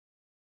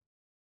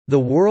The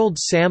World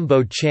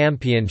Sambo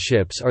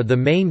Championships are the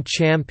main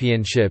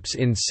championships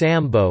in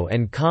Sambo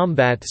and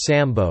Combat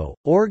Sambo,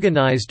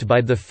 organized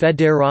by the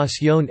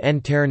Fédération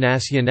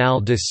Internationale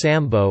de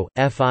Sambo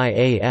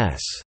 (FIAS).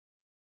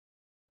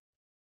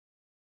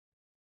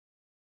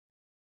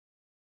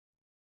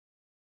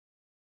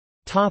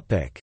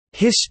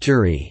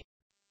 History.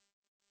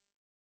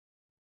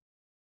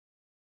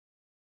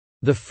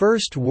 The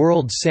first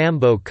World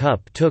Sambo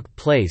Cup took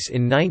place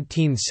in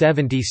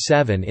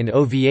 1977 in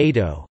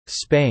Oviedo,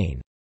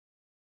 Spain.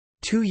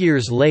 2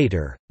 years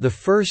later, the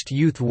first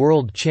Youth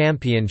World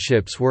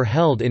Championships were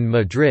held in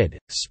Madrid,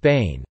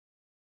 Spain.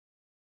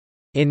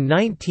 In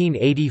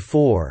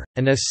 1984,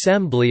 an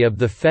assembly of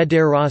the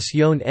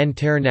Fédération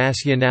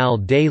Internationale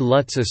des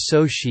Luttes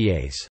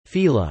Associées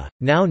 (FILA),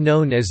 now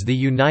known as the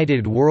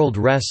United World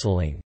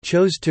Wrestling,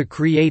 chose to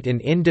create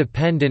an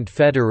independent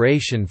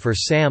federation for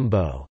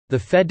Sambo, the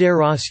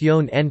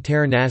Fédération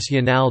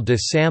Internationale de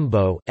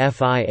Sambo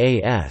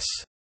 (FIAS).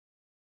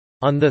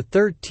 On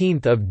 13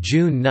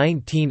 June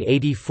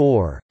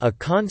 1984, a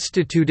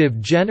constitutive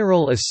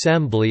General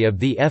Assembly of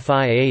the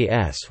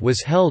FIAS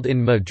was held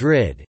in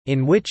Madrid,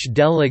 in which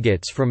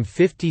delegates from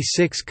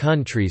 56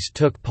 countries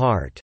took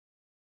part.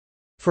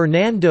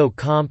 Fernando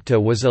Compte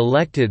was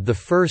elected the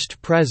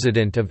first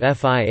president of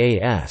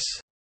FIAS.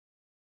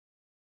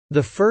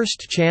 The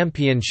first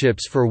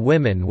championships for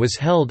women was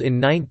held in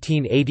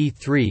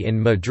 1983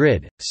 in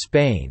Madrid,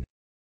 Spain.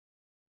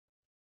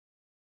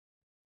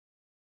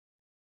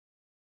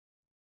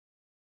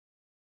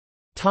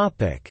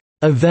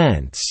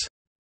 Events.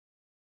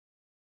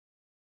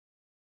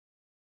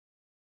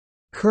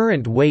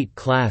 Current weight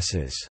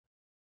classes.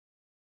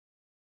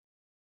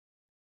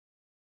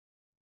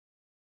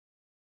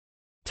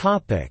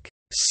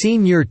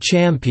 Senior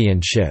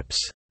championships.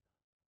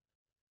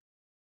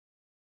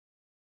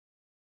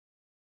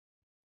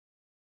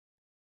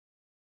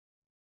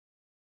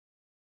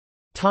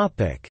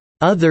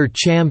 Other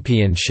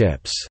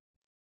championships.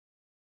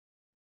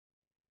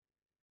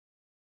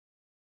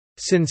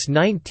 Since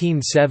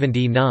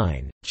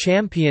 1979,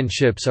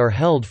 championships are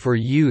held for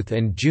youth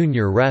and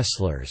junior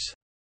wrestlers.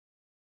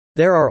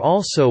 There are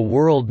also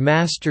World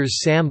Masters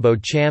Sambo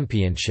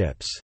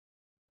Championships.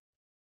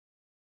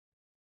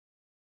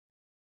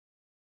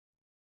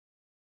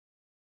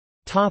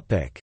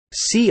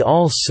 See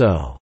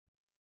also: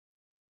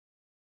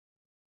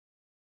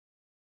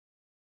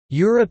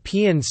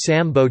 European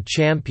Sambo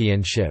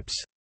Championships,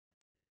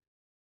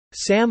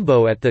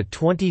 Sambo at the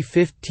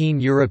 2015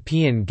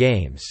 European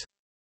Games,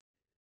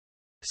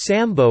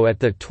 Sambo at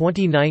the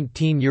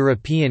 2019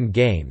 European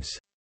Games,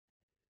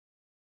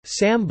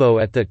 Sambo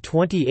at the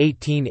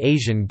 2018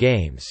 Asian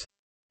Games,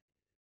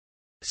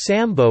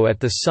 Sambo at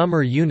the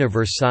Summer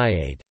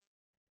Universiade,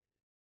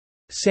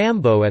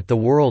 Sambo at the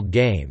World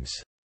Games.